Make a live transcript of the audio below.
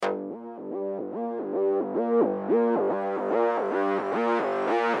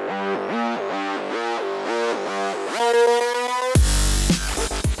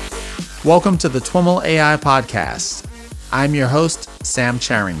Welcome to the TWIML AI Podcast. I'm your host, Sam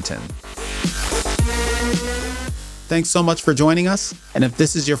Charrington. Thanks so much for joining us. And if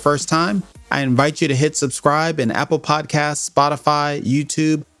this is your first time, I invite you to hit subscribe in Apple Podcasts, Spotify,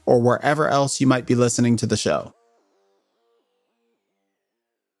 YouTube, or wherever else you might be listening to the show.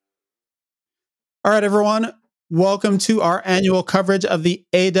 All right, everyone. Welcome to our annual coverage of the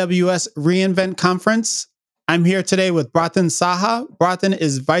AWS reInvent Conference. I'm here today with Bratin Saha. Bratin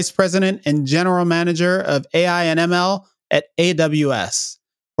is Vice President and General Manager of AI and ML at AWS.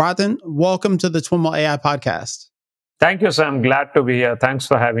 Bratin, welcome to the TWIML AI Podcast. Thank you, Sam. Glad to be here. Thanks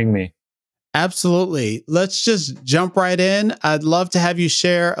for having me. Absolutely. Let's just jump right in. I'd love to have you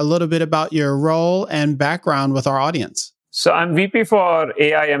share a little bit about your role and background with our audience. So I'm VP for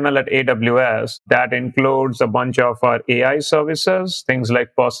AI ML at AWS. That includes a bunch of our AI services, things like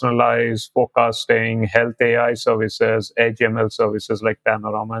personalized forecasting, health AI services, edge ML services like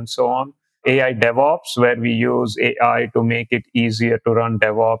Panorama and so on. AI DevOps, where we use AI to make it easier to run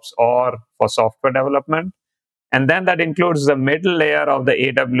DevOps or for software development. And then that includes the middle layer of the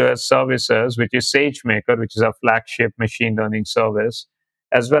AWS services, which is SageMaker, which is our flagship machine learning service,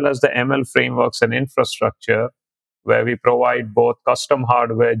 as well as the ML frameworks and infrastructure, where we provide both custom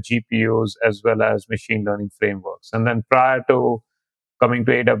hardware, GPUs, as well as machine learning frameworks. And then prior to coming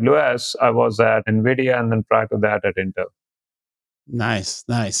to AWS, I was at NVIDIA, and then prior to that at Intel. Nice.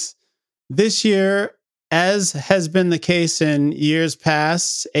 This year, as has been the case in years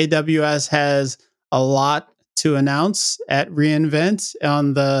past, AWS has a lot to announce at reInvent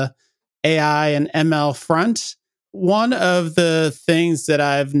on the AI and ML front. One of the things that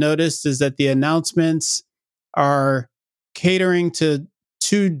I've noticed is that the announcements are catering to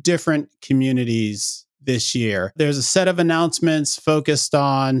two different communities this year. There's a set of announcements focused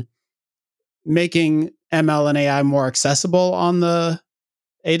on making ML and AI more accessible on the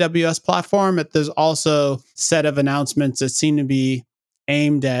AWS platform, but there's also a set of announcements that seem to be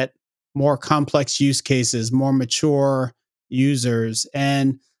aimed at more complex use cases, more mature users.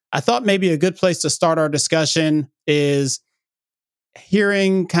 And I thought maybe a good place to start our discussion is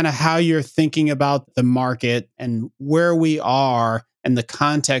hearing kind of how you're thinking about the market and where we are and the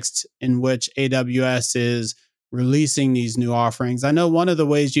context in which AWS is releasing these new offerings. I know one of the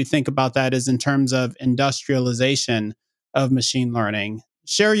ways you think about that is in terms of industrialization of machine learning.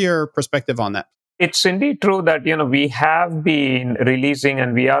 Share your perspective on that. It's indeed true that we have been releasing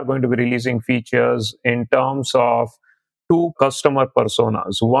and we are going to be releasing features in terms of two customer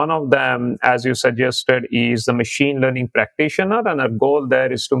personas. One of them, as you suggested, is the machine learning practitioner, and our goal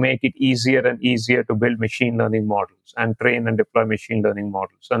there is to make it easier and easier to build machine learning models and train and deploy machine learning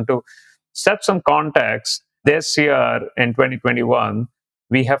models. And to set some context, this year in 2021,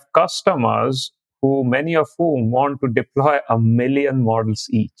 we have customers who many of whom want to deploy 1 million models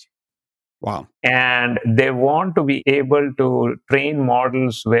each. Wow. And they want to be able to train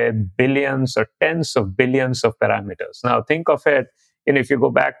models with billions or tens of billions of parameters. Now, think of it, if you go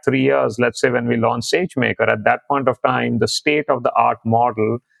back 3 years, let's say when we launched SageMaker, at that point of time, the state-of-the-art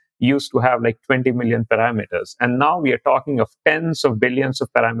model used to have like 20 million parameters. And now we are talking of tens of billions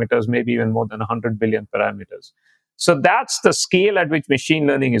of parameters, maybe even more than 100 billion parameters. So that's the scale at which machine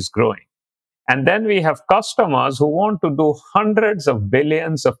learning is growing. And then we have customers who want to do hundreds of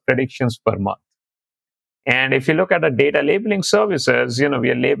billions of predictions per month. And if you look at the data labeling services, we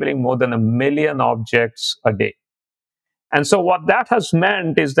are labeling more than 1 million objects a day. And so what that has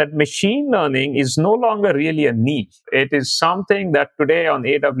meant is that machine learning is no longer really a niche. It is something that today on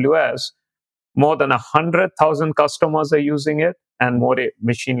AWS, more than 100,000 customers are using it, and more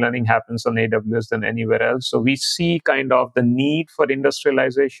machine learning happens on AWS than anywhere else. So we see kind of the need for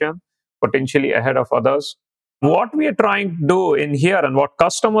industrialization potentially ahead of others. What we are trying to do in here and what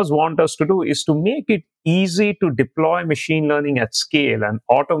customers want us to do is to make it easy to deploy machine learning at scale and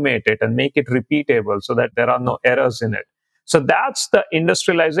automate it and make it repeatable so that there are no errors in it. So that's the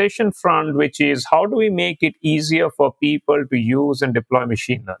industrialization front, which is how do we make it easier for people to use and deploy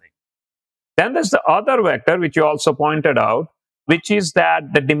machine learning? Then there's the other vector, which you also pointed out, which is that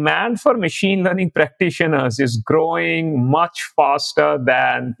the demand for machine learning practitioners is growing much faster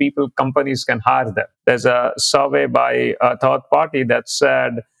than companies can hire them. There's a survey by a third party that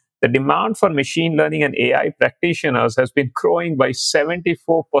said the demand for machine learning and AI practitioners has been growing by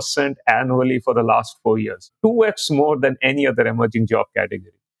 74% annually for the last 4 years, 2x more than any other emerging job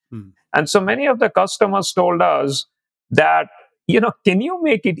category. And so many of the customers told us that, can you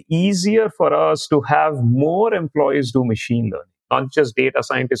make it easier for us to have more employees do machine learning? Not just data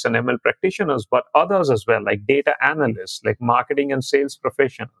scientists and ML practitioners, but others as well, like data analysts, like marketing and sales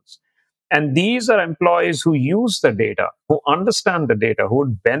professionals. And these are employees who use the data, who understand the data, who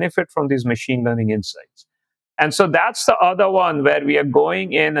would benefit from these machine learning insights. And so that's the other one where we are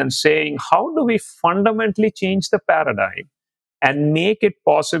going in and saying, how do we fundamentally change the paradigm and make it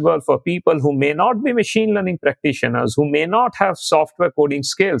possible for people who may not be machine learning practitioners, who may not have software coding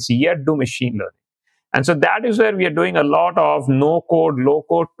skills, yet do machine learning? And so that is where we are doing a lot of no code, low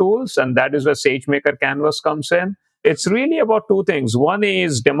code tools. And that is where SageMaker Canvas comes in. It's really about two things. One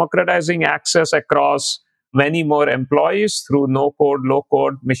is democratizing access across many more employees through no code, low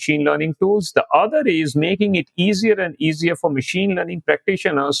code machine learning tools. The other is making it easier and easier for machine learning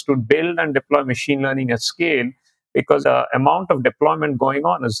practitioners to build and deploy machine learning at scale, because the amount of deployment going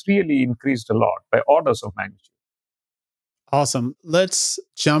on has really increased a lot by orders of magnitude. Awesome. Let's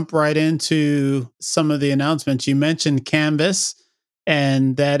jump right into some of the announcements. You mentioned Canvas,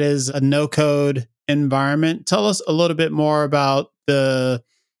 and that is a no code environment. Tell us a little bit more about the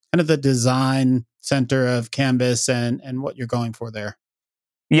kind of the design center of Canvas and what you're going for there.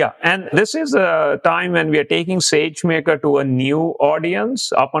 Yeah, and this is a time when we are taking SageMaker to a new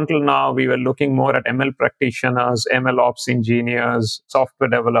audience. Up until now, we were looking more at ML practitioners, ML ops engineers, software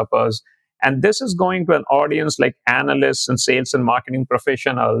developers. And this is going to an audience like analysts and sales and marketing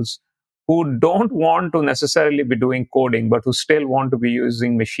professionals who don't want to necessarily be doing coding, but who still want to be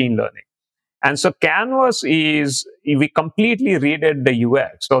using machine learning. And so Canvas is, we completely redid the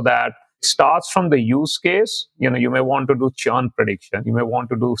UX so that starts from the use case. You may want to do churn prediction, you may want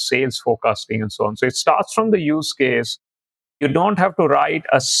to do sales forecasting and so on. So it starts from the use case. You don't have to write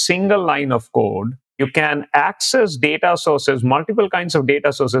a single line of code. You can access data sources, multiple kinds of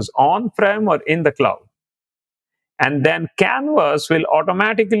data sources on-prem or in the cloud. And then Canvas will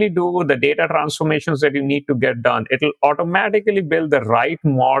automatically do the data transformations that you need to get done. It'll automatically build the right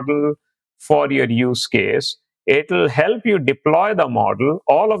model for your use case. It'll help you deploy the model,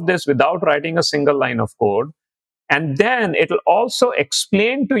 all of this without writing a single line of code. And then it'll also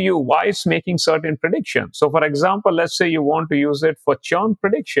explain to you why it's making certain predictions. So, for example, let's say you want to use it for churn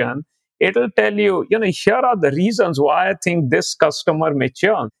prediction. It'll tell you, here are the reasons why I think this customer may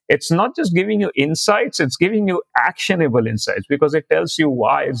churn. It's not just giving you insights, it's giving you actionable insights because it tells you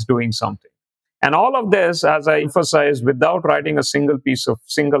why it's doing something. And all of this, as I emphasized, without writing a single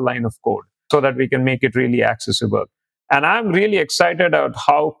line of code so that we can make it really accessible. And I'm really excited about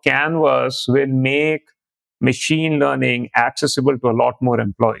how Canvas will make machine learning accessible to a lot more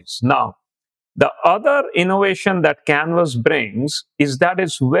employees. Now, the other innovation that Canvas brings is that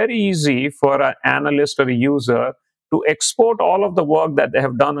it's very easy for an analyst or a user to export all of the work that they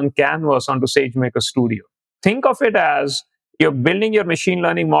have done on Canvas onto SageMaker Studio. Think of it as you're building your machine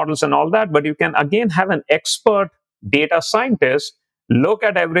learning models and all that, but you can again have an expert data scientist look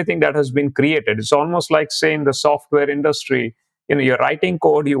at everything that has been created. It's almost like, say, in the software industry, you're writing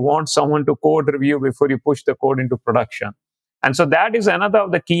code, you want someone to code review before you push the code into production. And so that is another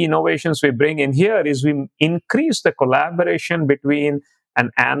of the key innovations we bring in here is we increase the collaboration between an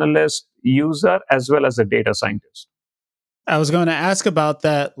analyst, user, as well as a data scientist. I was going to ask about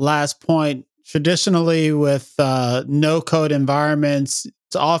that last point. Traditionally, with no code environments,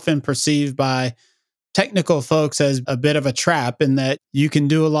 it's often perceived by technical folks as a bit of a trap in that you can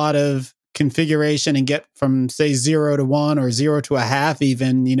do a lot of configuration and get from say 0 to 1 or 0 to 1/2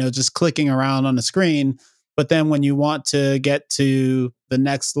 even, just clicking around on the screen. But then when you want to get to the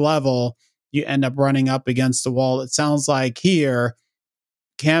next level, you end up running up against the wall. It sounds like here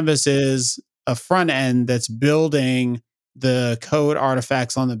Canvas is a front end that's building the code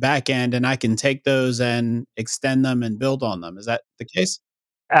artifacts on the back end, and I can take those and extend them and build on them. Is that the case?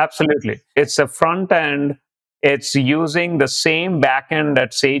 Absolutely. It's a front end. It's using the same backend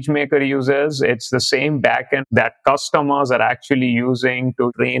that SageMaker uses. It's the same backend that customers are actually using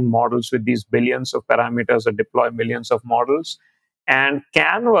to train models with these billions of parameters or deploy millions of models. And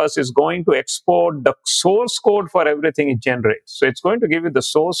Canvas is going to export the source code for everything it generates. So it's going to give you the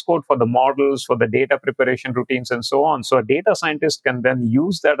source code for the models, for the data preparation routines, and so on. So a data scientist can then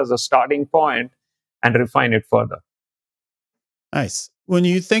use that as a starting point and refine it further. Nice. When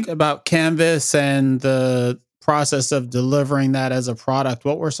you think about Canvas and the process of delivering that as a product,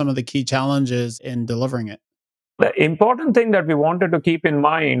 what were some of the key challenges in delivering it? The important thing that we wanted to keep in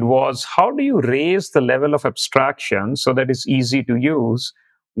mind was how do you raise the level of abstraction so that it's easy to use,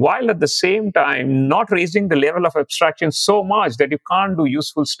 while at the same time not raising the level of abstraction so much that you can't do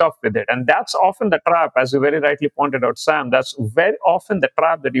useful stuff with it. And that's often the trap, as you very rightly pointed out, Sam. That's very often the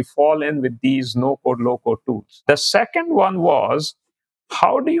trap that you fall in with these no code, low code tools. The second one was,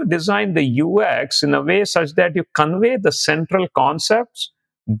 how do you design the UX in a way such that you convey the central concepts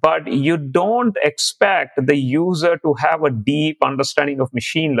but you don't expect the user to have a deep understanding of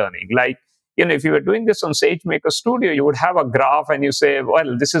machine learning. Like, if you were doing this on SageMaker Studio, you would have a graph and you say,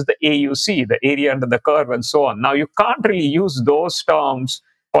 well, this is the AUC, the area under the curve, and so on. Now, you can't really use those terms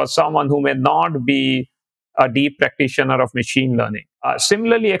for someone who may not be a deep practitioner of machine learning.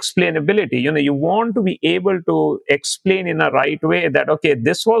 Similarly, explainability. You want to be able to explain in a right way that, okay,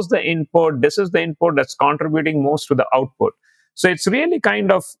 this was the input, this is the input that's contributing most to the output. So it's really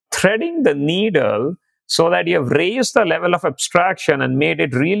kind of threading the needle so that you have raised the level of abstraction and made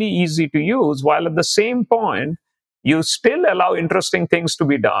it really easy to use, while at the same point, you still allow interesting things to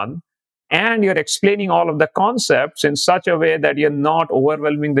be done. And you're explaining all of the concepts in such a way that you're not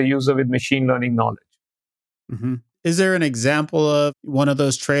overwhelming the user with machine learning knowledge. Mm-hmm. Is there an example of one of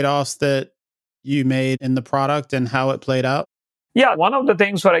those trade offs that you made in the product and how it played out? Yeah, one of the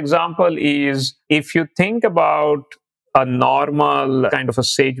things, for example, is if you think about a normal kind of a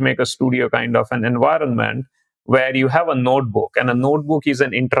SageMaker Studio kind of an environment where you have a notebook, and a notebook is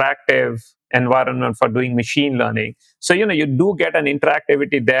an interactive environment for doing machine learning. So, you do get an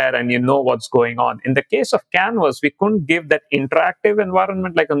interactivity there and you know what's going on. In the case of Canvas, we couldn't give that interactive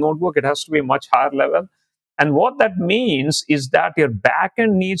environment like a notebook. It has to be much higher level. And what that means is that your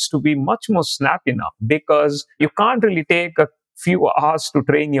backend needs to be much more snappy now, because you can't really take a few hours to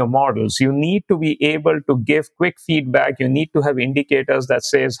train your models. You need to be able to give quick feedback. You need to have indicators that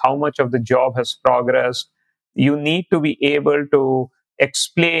says how much of the job has progressed. You need to be able to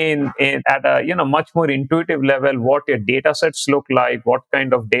explain at a much more intuitive level what your data sets look like, what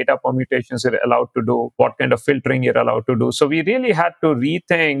kind of data permutations you're allowed to do, what kind of filtering you're allowed to do. So we really had to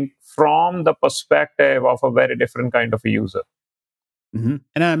rethink from the perspective of a very different kind of a user. Mm-hmm.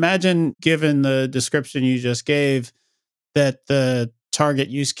 And I imagine, given the description you just gave, that the target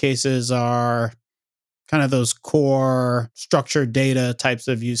use cases are kind of those core structured data types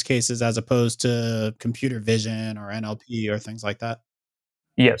of use cases as opposed to computer vision or NLP or things like that.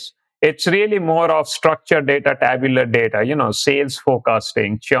 Yes. It's really more of structured data, tabular data, sales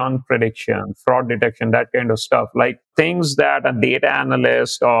forecasting, churn prediction, fraud detection, that kind of stuff. Like things that a data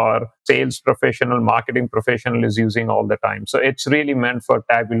analyst or sales professional, marketing professional is using all the time. So it's really meant for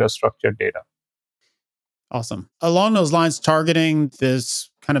tabular structured data. Awesome. Along those lines, targeting this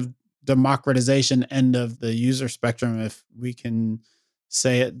kind of democratization end of the user spectrum, if we can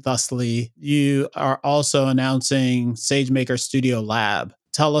say it thusly, you are also announcing SageMaker Studio Lab.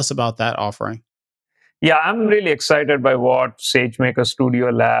 Tell us about that offering. Yeah, I'm really excited by what SageMaker Studio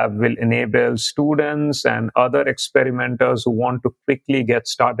Lab will enable students and other experimenters who want to quickly get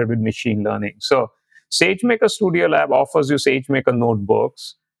started with machine learning. So, SageMaker Studio Lab offers you SageMaker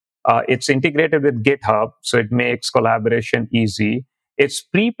notebooks. It's integrated with GitHub, so it makes collaboration easy. It's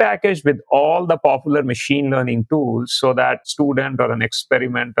pre-packaged with all the popular machine learning tools so that student or an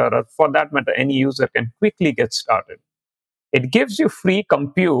experimenter, or for that matter, any user can quickly get started. It gives you free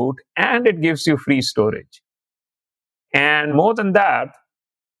compute and it gives you free storage. And more than that,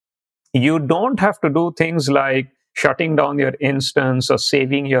 you don't have to do things like shutting down your instance or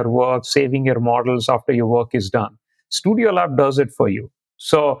saving your work, saving your models after your work is done. Studio Lab does it for you.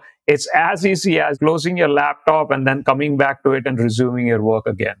 So it's as easy as closing your laptop and then coming back to it and resuming your work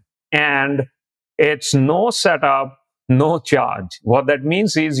again. And it's no setup, no charge. What that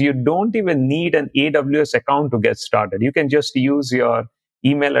means is you don't even need an AWS account to get started. You can just use your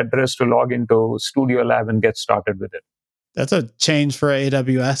email address to log into Studio Lab and get started with it. That's a change for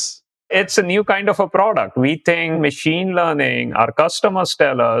AWS. It's a new kind of a product. We think machine learning, our customers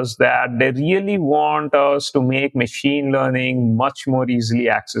tell us that they really want us to make machine learning much more easily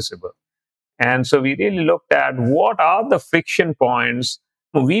accessible. And so we really looked at what are the friction points.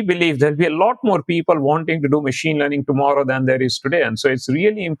 We believe there'll be a lot more people wanting to do machine learning tomorrow than there is today. And so it's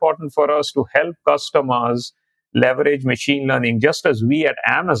really important for us to help customers leverage machine learning, just as we at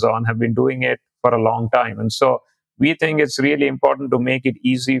Amazon have been doing it for a long time. And so we think it's really important to make it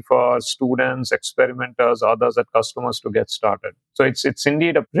easy for students, experimenters, others, and customers to get started. So it's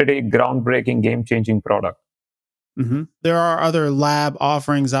indeed a pretty groundbreaking, game-changing product. Mm-hmm. There are other lab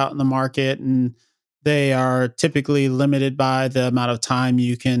offerings out in the market, and they are typically limited by the amount of time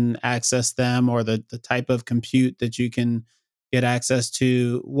you can access them or the type of compute that you can get access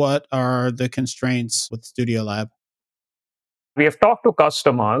to. What are the constraints with Studio Lab? We have talked to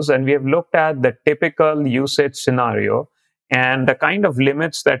customers and we have looked at the typical usage scenario, and the kind of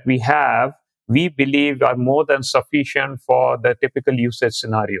limits that we have, we believe are more than sufficient for the typical usage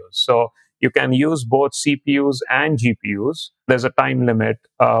scenarios. So you can use both CPUs and GPUs. There's a time limit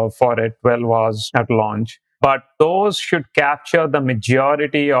for it, 12 hours at launch. But those should capture the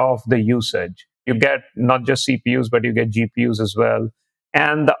majority of the usage. You get not just CPUs, but you get GPUs as well.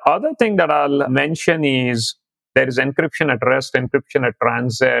 And the other thing that I'll mention is there is encryption at rest, encryption at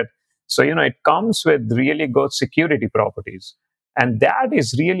transit. So, it comes with really good security properties. And that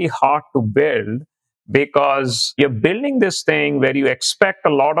is really hard to build because you're building this thing where you expect a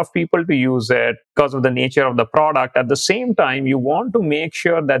lot of people to use it because of the nature of the product. At the same time, you want to make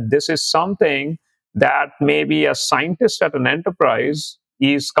sure that this is something that maybe a scientist at an enterprise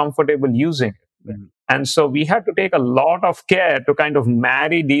is comfortable using it. Mhm. And so we had to take a lot of care to kind of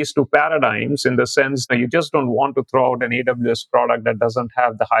marry these two paradigms in the sense that you just don't want to throw out an AWS product that doesn't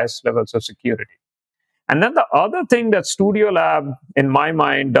have the highest levels of security. And then the other thing that Studio Lab, in my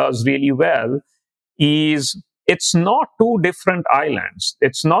mind, does really well is it's not two different islands.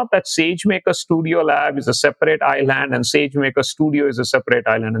 It's not that SageMaker Studio Lab is a separate island and SageMaker Studio is a separate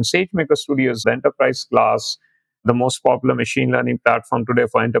island. And SageMaker Studio is the enterprise class, the most popular machine learning platform today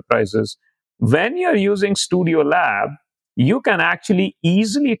for enterprises. When you're using Studio Lab, you can actually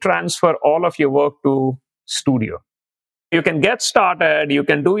easily transfer all of your work to Studio. You can get started, you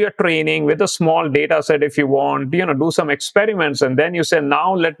can do your training with a small data set if you want, do some experiments, and then you say,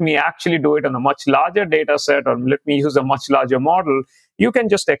 now let me actually do it on a much larger data set, or let me use a much larger model. You can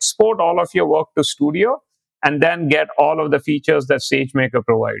just export all of your work to Studio and then get all of the features that SageMaker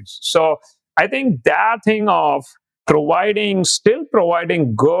provides. So I think that thing of still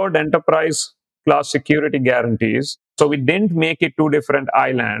providing good enterprise class security guarantees. So we didn't make it two different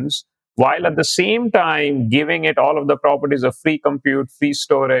islands, while at the same time giving it all of the properties of free compute, free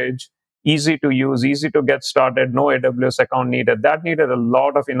storage, easy to use, easy to get started, no AWS account needed. That needed a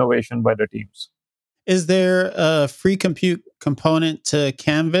lot of innovation by the teams. Is there a free compute component to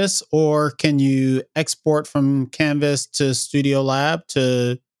Canvas, or can you export from Canvas to Studio Lab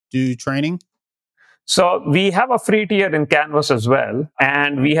to do training? So we have a free tier in Canvas as well.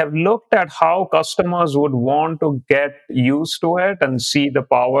 And we have looked at how customers would want to get used to it and see the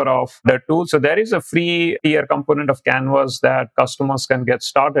power of the tool. So there is a free tier component of Canvas that customers can get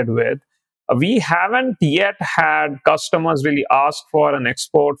started with. We haven't yet had customers really ask for an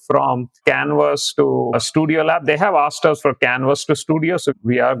export from Canvas to a Studio Lab. They have asked us for Canvas to Studio, so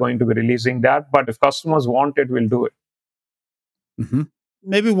we are going to be releasing that. But if customers want it, we'll do it. Mhm.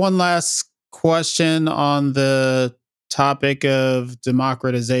 Maybe one last question on the topic of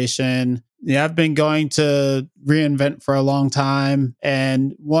democratization. Yeah, I've been going to reInvent for a long time.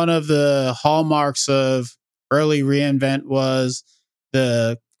 And one of the hallmarks of early reInvent was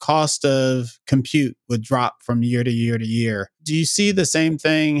the cost of compute would drop from year to year to year. Do you see the same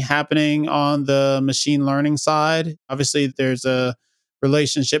thing happening on the machine learning side? Obviously, there's a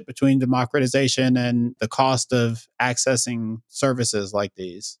relationship between democratization and the cost of accessing services like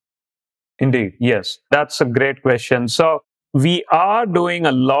these? Indeed, yes. That's a great question. So, we are doing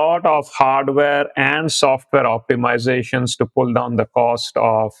a lot of hardware and software optimizations to pull down the cost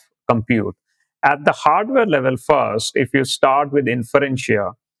of compute. At the hardware level, first, if you start with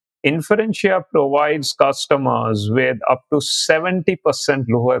Inferentia, Inferentia provides customers with up to 70%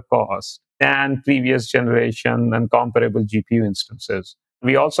 lower cost than previous generation and comparable GPU instances.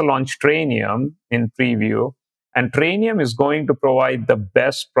 We also launched Trainium in preview, and Trainium is going to provide the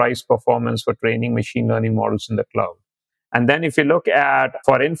best price performance for training machine learning models in the cloud. And then if you look at,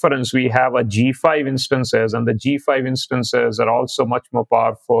 for inference, we have a G5 instances, and the G5 instances are also much more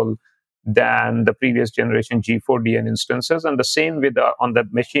powerful than the previous generation G4DN instances. And the same with on the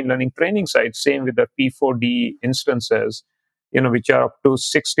machine learning training side, same with the P4D instances, which are up to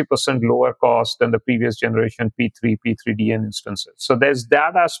 60% lower cost than the previous generation P3, P3DN instances. So there's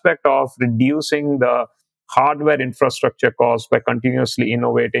that aspect of reducing the hardware infrastructure cost by continuously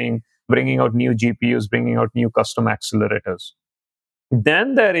innovating, bringing out new GPUs, bringing out new custom accelerators.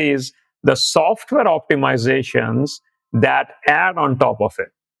 Then there is the software optimizations that add on top of it.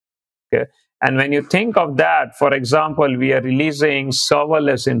 Okay. And when you think of that, for example, we are releasing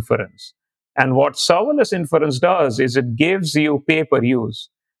serverless inference. And what serverless inference does is it gives you pay per use.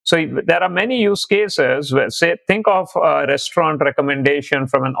 So there are many use cases where, say, think of a restaurant recommendation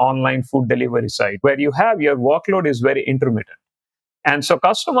from an online food delivery site where you have your workload is very intermittent. And so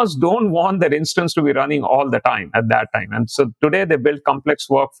customers don't want their instance to be running all the time at that time. And so today they build complex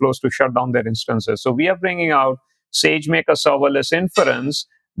workflows to shut down their instances. So we are bringing out SageMaker serverless inference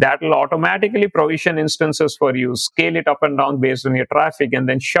that will automatically provision instances for you, scale it up and down based on your traffic, and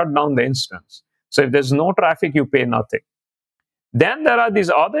then shut down the instance. So if there's no traffic, you pay nothing. Then there are these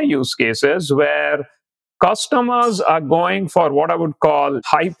other use cases where customers are going for what I would call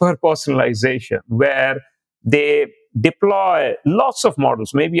hyper personalization, where they deploy lots of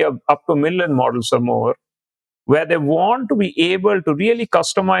models, maybe up to a million models or more, where they want to be able to really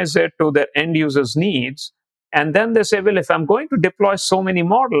customize it to their end users' needs. And then they say, well, if I'm going to deploy so many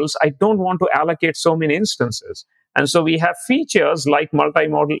models, I don't want to allocate so many instances. And so we have features like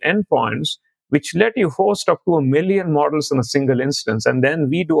multi-model endpoints, which let you host up to 1 million models in a single instance. And then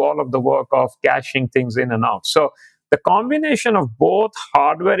we do all of the work of caching things in and out. So the combination of both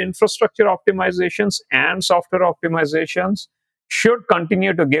hardware infrastructure optimizations and software optimizations should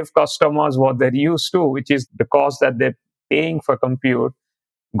continue to give customers what they're used to, which is the cost that they're paying for compute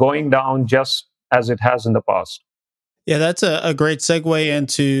going down just as it has in the past. Yeah, that's a great segue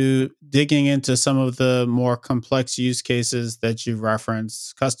into digging into some of the more complex use cases that you've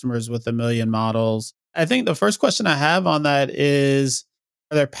referenced, customers with 1 million models. I think the first question I have on that is,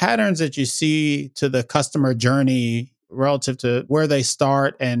 are there patterns that you see to the customer journey relative to where they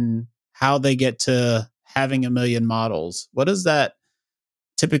start and how they get to having 1 million models? What does that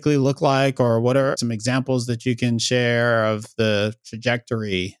typically look like, or what are some examples that you can share of the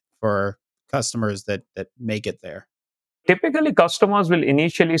trajectory for customers that make it there? Typically, customers will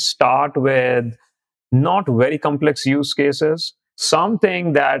initially start with not very complex use cases,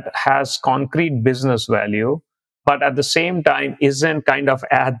 something that has concrete business value, but at the same time isn't kind of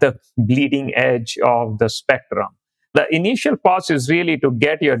at the bleeding edge of the spectrum. The initial pass is really to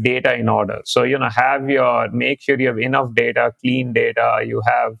get your data in order. So, make sure you have enough data, clean data, you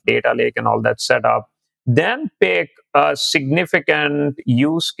have data lake and all that set up. Then pick a significant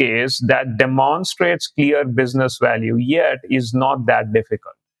use case that demonstrates clear business value, yet is not that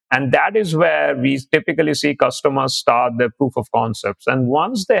difficult. And that is where we typically see customers start their proof of concepts. And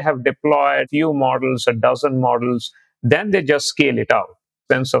once they have deployed a few models, a dozen models, then they just scale it out,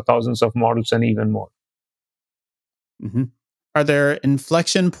 tens of thousands of models and even more. Hmm. Are there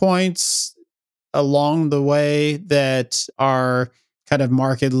inflection points along the way that are kind of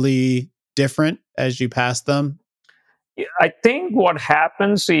markedly different as you pass them? I think what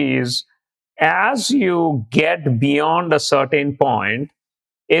happens is as you get beyond a certain point,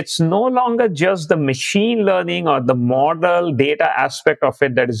 it's no longer just the machine learning or the model data aspect of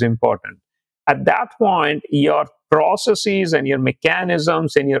it that is important. At that point, your processes and your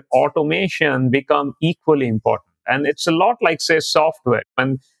mechanisms and your automation become equally important. And it's a lot like, say, software.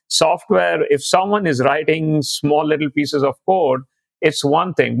 And software, if someone is writing small little pieces of code, it's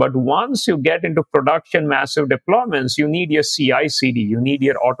one thing. But once you get into production, massive deployments, you need your CI CD, you need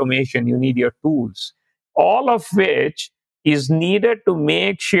your automation, you need your tools, all of which is needed to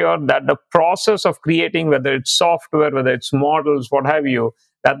make sure that the process of creating, whether it's software, whether it's models, what have you,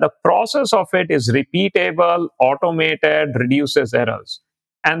 that the process of it is repeatable, automated, reduces errors.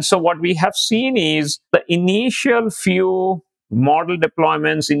 And so what we have seen is the initial few model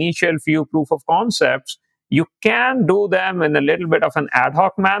deployments, initial few proof of concepts, you can do them in a little bit of an ad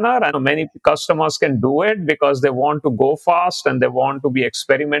hoc manner. And many customers can do it because they want to go fast and they want to be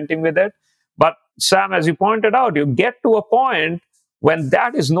experimenting with it. But Sam, as you pointed out, you get to a point when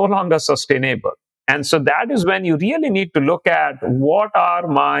that is no longer sustainable. And so that is when you really need to look at what are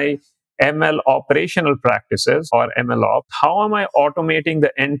my ML operational practices or MLOps. How am I automating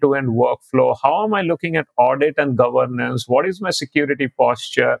the end to end workflow? How am I looking at audit and governance? What is my security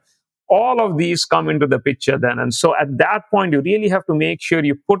posture? All of these come into the picture then. And so at that point, you really have to make sure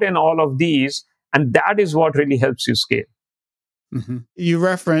you put in all of these. And that is what really helps you scale. You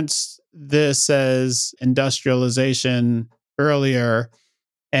referenced this as industrialization earlier,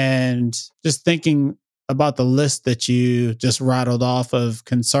 and just thinking about the list that you just rattled off of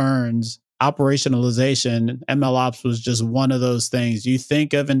concerns, operationalization, MLOps was just one of those things. You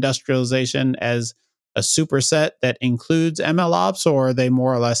think of industrialization as a superset that includes MLOps, or are they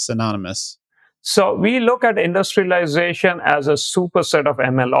more or less synonymous? So we look at industrialization as a superset of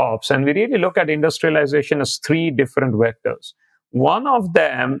ML ops, and we really look at industrialization as three different vectors. One of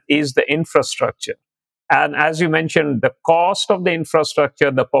them is the infrastructure. And as you mentioned, the cost of the infrastructure,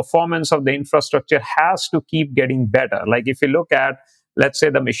 the performance of the infrastructure has to keep getting better. Like if you look at, let's say,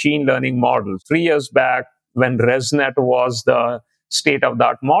 the machine learning model, 3 years back, when ResNet was the state of the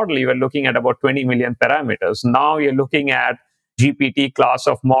art model, you were looking at about 20 million parameters. Now you're looking at GPT class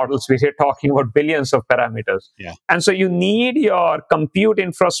of models, we're talking about billions of parameters. Yeah. And so you need your compute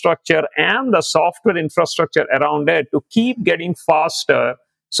infrastructure and the software infrastructure around it to keep getting faster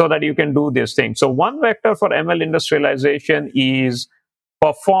so that you can do this thing. So one vector for ML industrialization is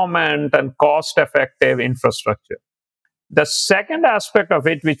performant and cost effective infrastructure. The second aspect of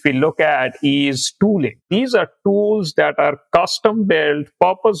it, which we look at, is tooling. These are tools that are custom built,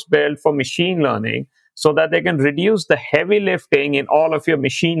 purpose built for machine learning so that they can reduce the heavy lifting in all of your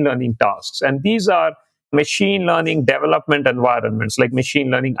machine learning tasks. And these are machine learning development environments like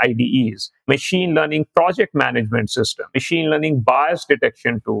machine learning IDEs, machine learning project management system, machine learning bias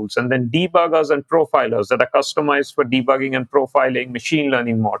detection tools, and then debuggers and profilers that are customized for debugging and profiling machine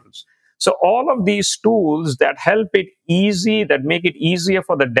learning models. So all of these tools that help it easy, that make it easier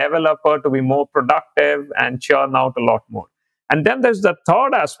for the developer to be more productive and churn out a lot more. And then there's the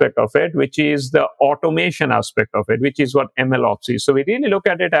third aspect of it, which is the automation aspect of it, which is what MLOps is. So we really look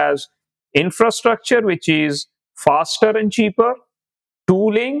at it as infrastructure, which is faster and cheaper,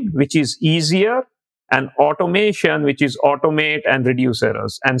 tooling, which is easier, and automation, which is automate and reduce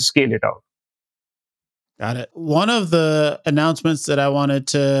errors and scale it out. Got it. One of the announcements that I wanted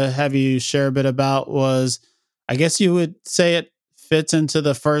to have you share a bit about was, I guess you would say it fits into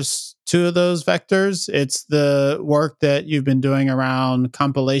the first two of those vectors. It's the work that you've been doing around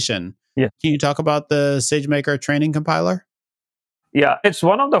compilation. Yeah. Can you talk about the SageMaker training compiler? Yeah, it's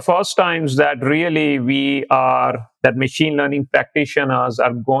one of the first times that really that machine learning practitioners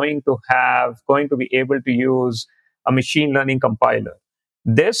are going to be able to use a machine learning compiler.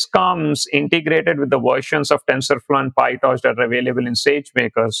 This comes integrated with the versions of TensorFlow and PyTorch that are available in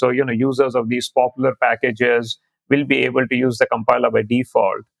SageMaker. So, users of these popular packages will be able to use the compiler by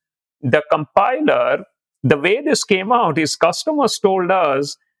default. The compiler, the way this came out is customers told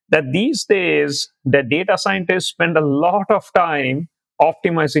us that these days the data scientists spend a lot of time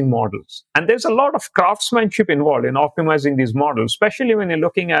optimizing models. And there's a lot of craftsmanship involved in optimizing these models, especially when you're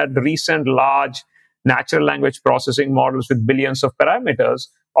looking at recent large natural language processing models with billions of parameters.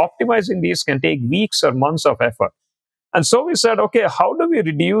 Optimizing these can take weeks or months of effort. And so we said, okay, how do we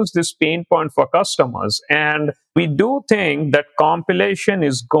reduce this pain point for customers? And we do think that compilation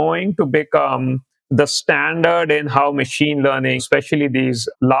is going to become the standard in how machine learning, especially these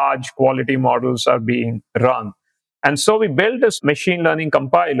large quality models, are being run. And so we built this machine learning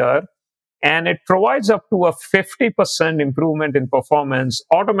compiler, and it provides up to a 50% improvement in performance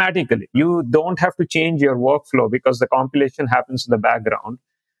automatically. You don't have to change your workflow because the compilation happens in the background.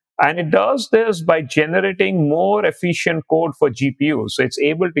 And it does this by generating more efficient code for GPUs. So it's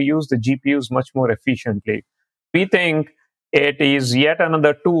able to use the GPUs much more efficiently. We think it is yet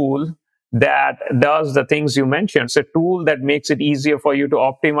another tool that does the things you mentioned. It's a tool that makes it easier for you to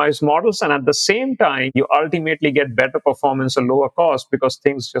optimize models. And at the same time, you ultimately get better performance or lower cost because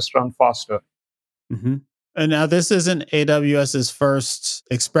things just run faster. Mm-hmm. And now this isn't AWS's first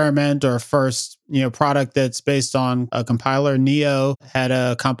experiment or first, product that's based on a compiler. Neo had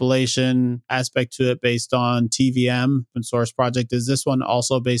a compilation aspect to it based on TVM, open source project. Is this one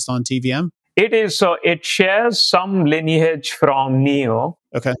also based on TVM? It is. So it shares some lineage from Neo.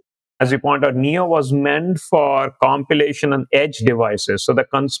 Okay. As you point out, Neo was meant for compilation on edge devices. So the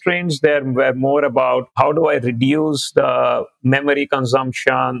constraints there were more about how do I reduce the memory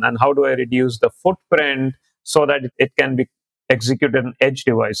consumption and how do I reduce the footprint so that it can be executed on edge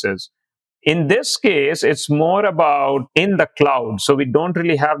devices. In this case, it's more about in the cloud. So we don't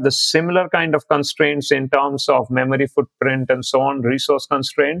really have the similar kind of constraints in terms of memory footprint and so on, resource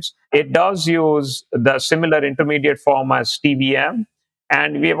constraints. It does use the similar intermediate form as TVM.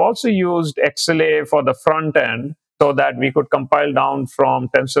 And we have also used XLA for the front end so that we could compile down from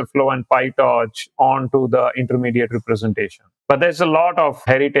TensorFlow and PyTorch onto the intermediate representation. But there's a lot of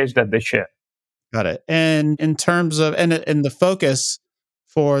heritage that they share. Got it. And in terms of, and the focus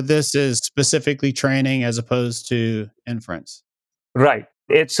for this is specifically training as opposed to inference. Right.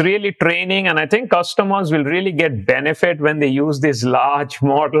 It's really training. And I think customers will really get benefit when they use these large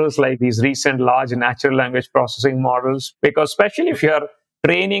models, like these recent large natural language processing models, because especially if you're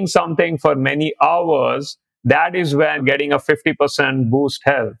training something for many hours, that is when getting a 50% boost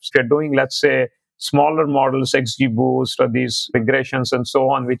helps. If you're doing, let's say, smaller models, XGBoost or these regressions and so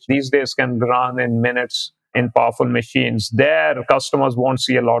on, which these days can run in minutes in powerful machines, their customers won't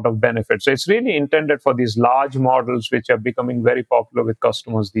see a lot of benefit. So it's really intended for these large models, which are becoming very popular with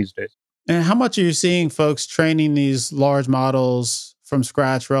customers these days. And how much are you seeing folks training these large models from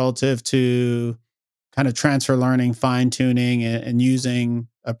scratch relative to kind of transfer learning, fine tuning, and using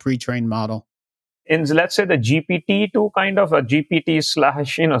a pre-trained model? In, let's say, the GPT-2 kind of a GPT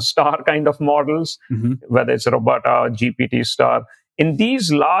slash star kind of models, whether it's Robota or GPT star. In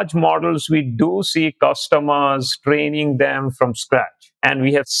these large models, we do see customers training them from scratch. And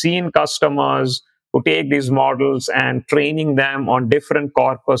we have seen customers who take these models and training them on different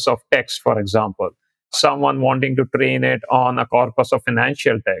corpus of text, for example. Someone wanting to train it on a corpus of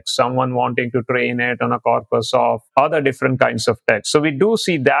financial text, someone wanting to train it on a corpus of other different kinds of text. So we do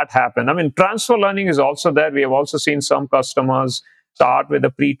see that happen. I mean, transfer learning is also there. We have also seen some customers start with a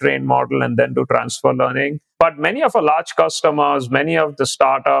pre-trained model and then do transfer learning. But many of our large customers, many of the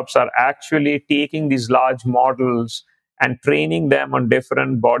startups are actually taking these large models and training them on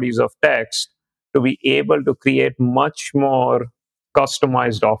different bodies of text to be able to create much more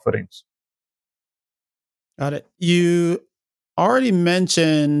customized offerings. Got it. You already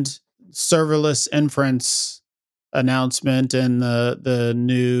mentioned serverless inference announcement and the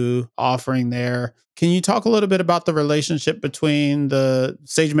new offering there. Can you talk a little bit about the relationship between the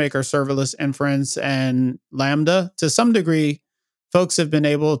SageMaker serverless inference and Lambda? To some degree, folks have been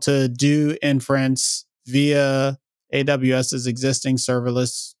able to do inference via AWS's existing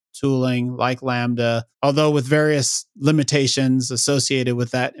serverless tooling like Lambda, although with various limitations associated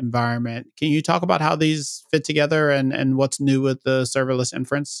with that environment. Can you talk about how these fit together and what's new with the serverless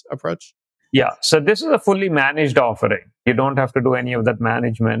inference approach? Yeah, so this is a fully managed offering. You don't have to do any of that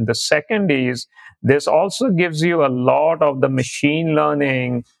management. The second is this also gives you a lot of the machine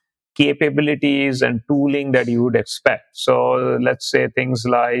learning capabilities and tooling that you would expect. So let's say things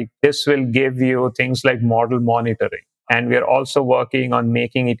like this will give you things like model monitoring. And we're also working on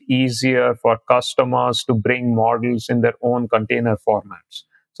making it easier for customers to bring models in their own container formats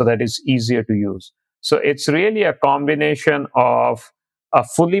so that it's easier to use. So it's really a combination of a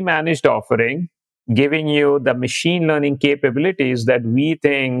fully managed offering, giving you the machine learning capabilities that we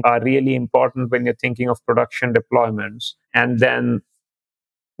think are really important when you're thinking of production deployments. And then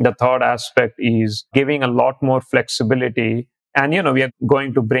the third aspect is giving a lot more flexibility. And, we are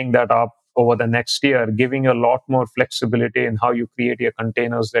going to bring that up over the next year, giving you a lot more flexibility in how you create your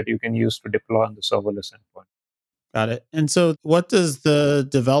containers that you can use to deploy on the serverless endpoint. Got it. And so, what does the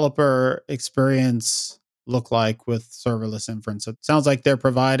developer experience look like with serverless inference? It sounds like they're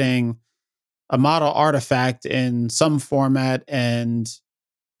providing a model artifact in some format and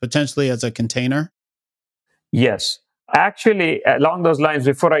potentially as a container. Yes. Actually, along those lines,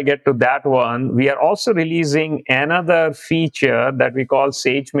 before I get to that one, we are also releasing another feature that we call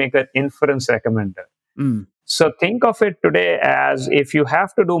SageMaker Inference Recommender. Mm. So think of it today as if you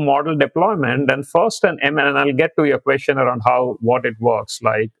have to do model deployment, then first, and I'll get to your question around what it works,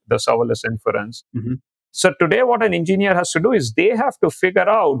 like the serverless inference. Hmm. So today, what an engineer has to do is they have to figure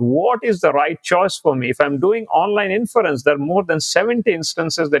out what is the right choice for me. If I'm doing online inference, there are more than 70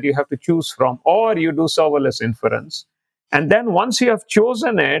 instances that you have to choose from, or you do serverless inference. And then once you have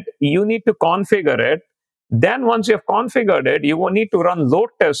chosen it, you need to configure it. Then once you have configured it, you will need to run load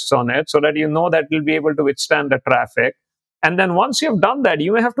tests on it so that you know that it will be able to withstand the traffic. And then once you've done that,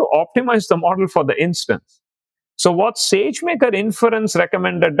 you may have to optimize the model for the instance. So what SageMaker Inference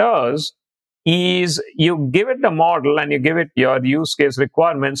Recommender does is you give it the model and you give it your use case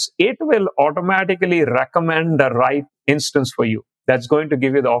requirements, it will automatically recommend the right instance for you. That's going to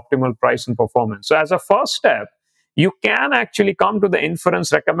give you the optimal price and performance. So as a first step, you can actually come to the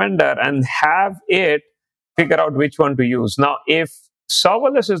inference recommender and have it figure out which one to use. Now, if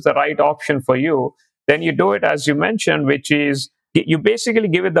serverless is the right option for you, then you do it as you mentioned, which is you basically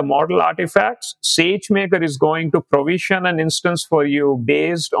give it the model artifacts. SageMaker is going to provision an instance for you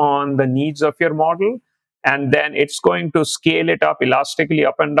based on the needs of your model. And then it's going to scale it up elastically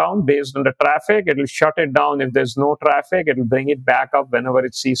up and down based on the traffic. It'll shut it down if there's no traffic. It'll bring it back up whenever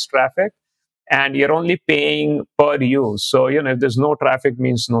it sees traffic. And you're only paying per use. So, if there's no traffic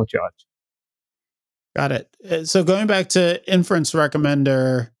means no charge. Got it. So going back to Inference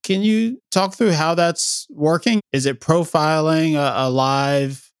Recommender, can you talk through how that's working? Is it profiling a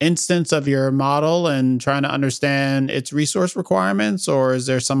live instance of your model and trying to understand its resource requirements, or is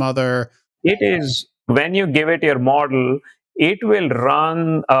there some other? It is when you give it your model, it will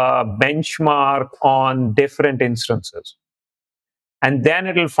run a benchmark on different instances. And then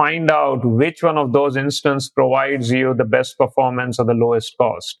it'll find out which one of those instances provides you the best performance or the lowest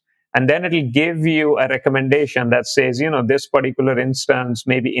cost. And then it'll give you a recommendation that says, this particular instance,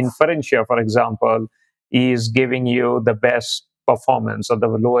 maybe Inferentia, for example, is giving you the best performance or the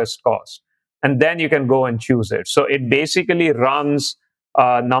lowest cost. And then you can go and choose it. So it basically runs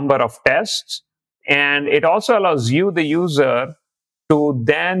a number of tests. And it also allows you, the user, to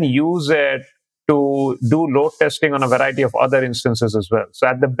then use it to do load testing on a variety of other instances as well. So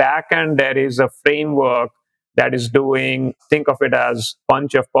at the back end, there is a framework that is doing, think of it as a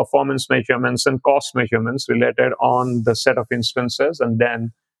bunch of performance measurements and cost measurements related on the set of instances, and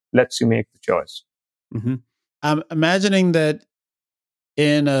then lets you make the choice. Mm-hmm. I'm imagining that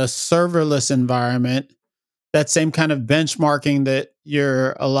in a serverless environment, that same kind of benchmarking that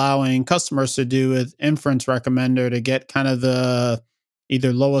you're allowing customers to do with Inference Recommender to get kind of the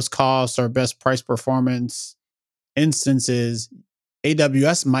either lowest cost or best price performance instances,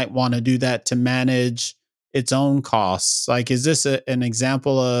 AWS might want to do that to manage its own costs? Like, is this an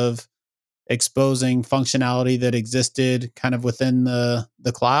example of exposing functionality that existed kind of within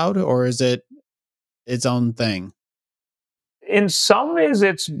the cloud, or is it its own thing? In some ways,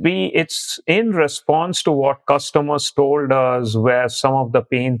 it's in response to what customers told us were some of the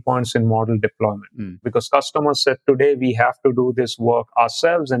pain points in model deployment. Mm. Because customers said, today we have to do this work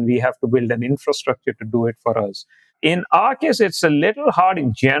ourselves and we have to build an infrastructure to do it for us. In our case, it's a little hard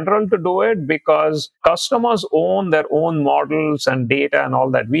in general to do it because customers own their own models and data and all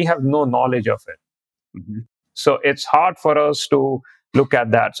that. We have no knowledge of it. Mhm. So it's hard for us to look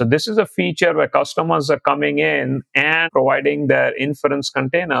at that. So this is a feature where customers are coming in and providing their inference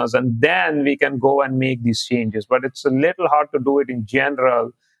containers, and then we can go and make these changes. But it's a little hard to do it in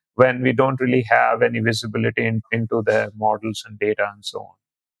general when we don't really have any visibility into their models and data and so on.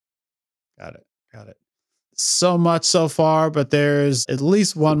 Got it. Got it. So much so far, but there's at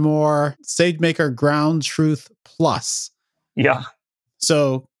least one more: SageMaker Ground Truth Plus. Yeah.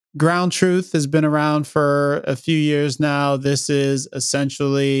 So Ground Truth has been around for a few years now. This is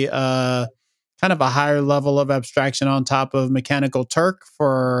essentially kind of a higher level of abstraction on top of Mechanical Turk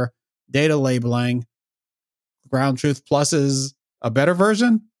for data labeling. Ground Truth Plus is a better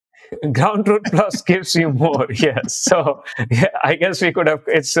version. Ground Truth Plus gives you more. Yes. So yeah, I guess we could have,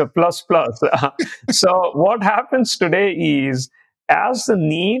 it's a plus plus. So what happens today is as the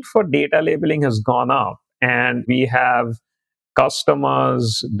need for data labeling has gone up and we have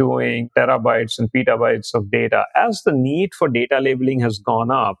customers doing terabytes and petabytes of data, as the need for data labeling has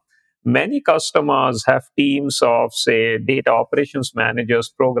gone up, many customers have teams of, say, data operations managers,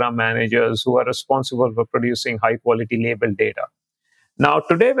 program managers who are responsible for producing high quality labeled data. Now,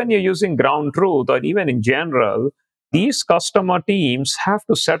 today, when you're using ground truth or even in general, these customer teams have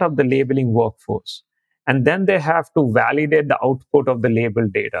to set up the labeling workforce. And then they have to validate the output of the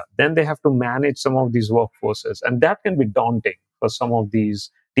labeled data. Then they have to manage some of these workforces. And that can be daunting for some of these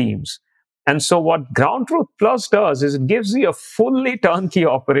teams. And so, what Ground Truth Plus does is it gives you a fully turnkey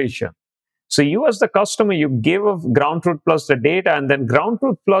operation. So you as the customer, you give Ground Truth Plus the data, and then Ground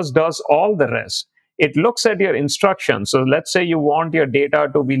Truth Plus does all the rest. It looks at your instructions. So let's say you want your data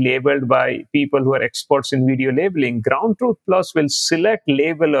to be labeled by people who are experts in video labeling. Ground Truth Plus will select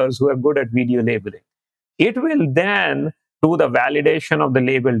labelers who are good at video labeling. It will then do the validation of the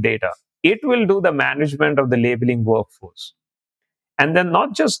labeled data. It will do the management of the labeling workforce. And then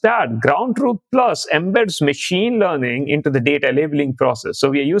not just that, Ground Truth Plus embeds machine learning into the data labeling process.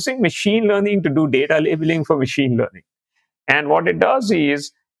 So we are using machine learning to do data labeling for machine learning. And what it does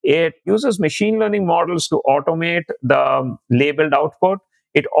is it uses machine learning models to automate the labeled output.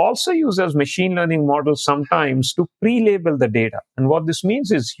 It also uses machine learning models sometimes to pre-label the data. And what this means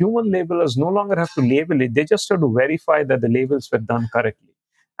is human labelers no longer have to label it. They just have to verify that the labels were done correctly.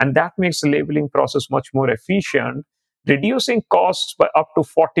 And that makes the labeling process much more efficient, reducing costs by up to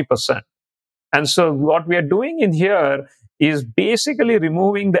 40%. And so what we are doing in here is basically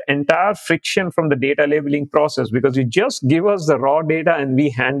removing the entire friction from the data labeling process, because you just give us the raw data and we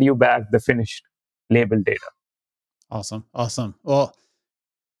hand you back the finished labeled data. Awesome. Awesome. Well,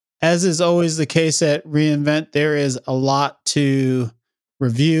 as is always the case at reInvent, there is a lot to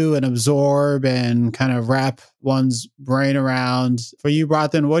review and absorb and kind of wrap one's brain around. For you,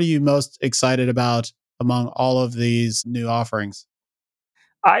 Bratin, what are you most excited about among all of these new offerings?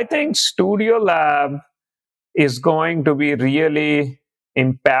 I think Studio Lab is going to be really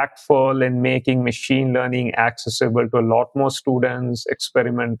impactful in making machine learning accessible to a lot more students,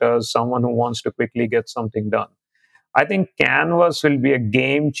 experimenters, someone who wants to quickly get something done. I think Canvas will be a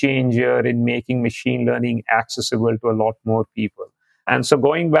game changer in making machine learning accessible to a lot more people. And so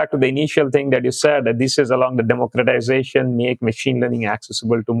going back to the initial thing that you said, that this is along the democratization, make machine learning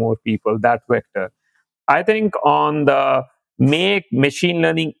accessible to more people, that vector. I think on the make machine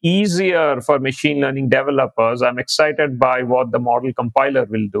learning easier for machine learning developers, I'm excited by what the model compiler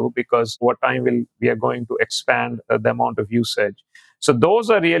will do, because over time we are going to expand the amount of usage. So those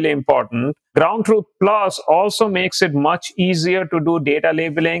are really important. Ground Truth Plus also makes it much easier to do data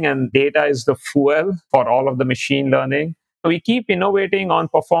labeling, and data is the fuel for all of the machine learning. So we keep innovating on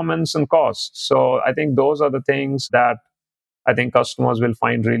performance and cost. So I think those are the things that I think customers will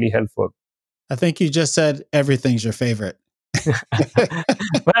find really helpful. I think you just said everything's your favorite.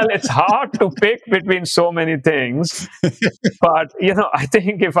 Well, it's hard to pick between so many things, but I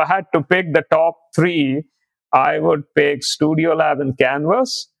think if I had to pick the top three, I would pick Studio Lab and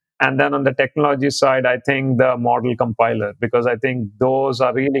Canvas. And then on the technology side, I think the model compiler, because I think those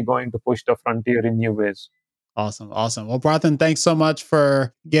are really going to push the frontier in new ways. Awesome. Awesome. Well, Bratin, thanks so much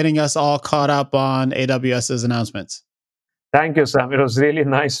for getting us all caught up on AWS's announcements. Thank you, Sam. It was really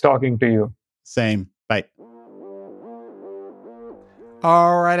nice talking to you. Same. Bye.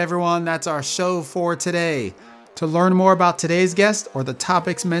 All right, everyone, that's our show for today. To learn more about today's guest or the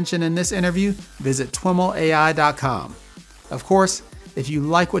topics mentioned in this interview, visit twimlai.com. Of course, if you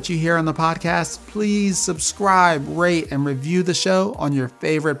like what you hear on the podcast, please subscribe, rate, and review the show on your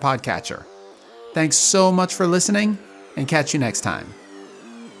favorite podcatcher. Thanks so much for listening, and catch you next time.